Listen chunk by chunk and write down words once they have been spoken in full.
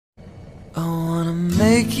I wanna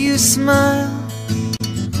make you smile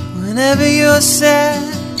whenever you're sad,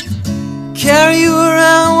 carry you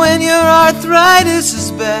around when your arthritis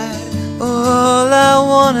is bad. All I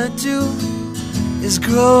wanna do is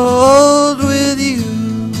grow old with you.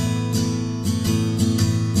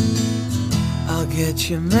 I'll get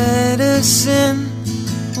you medicine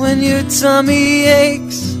when your tummy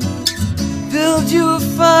aches, build you a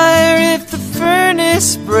fire if the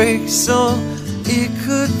furnace breaks. Oh, it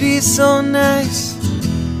could be so nice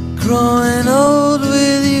growing old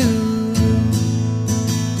with you.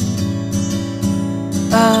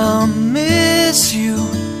 I'll miss you,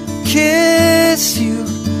 kiss you,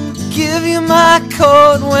 give you my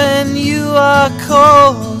coat when you are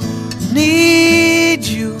cold. Need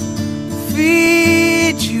you,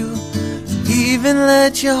 feed you, even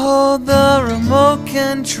let you hold the remote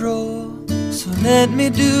control. So let me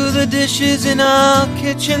do the dishes in our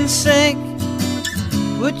kitchen sink,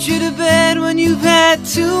 put you to bed when you've had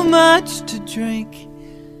too much to drink.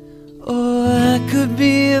 Or I could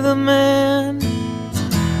be the man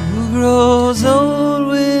who grows old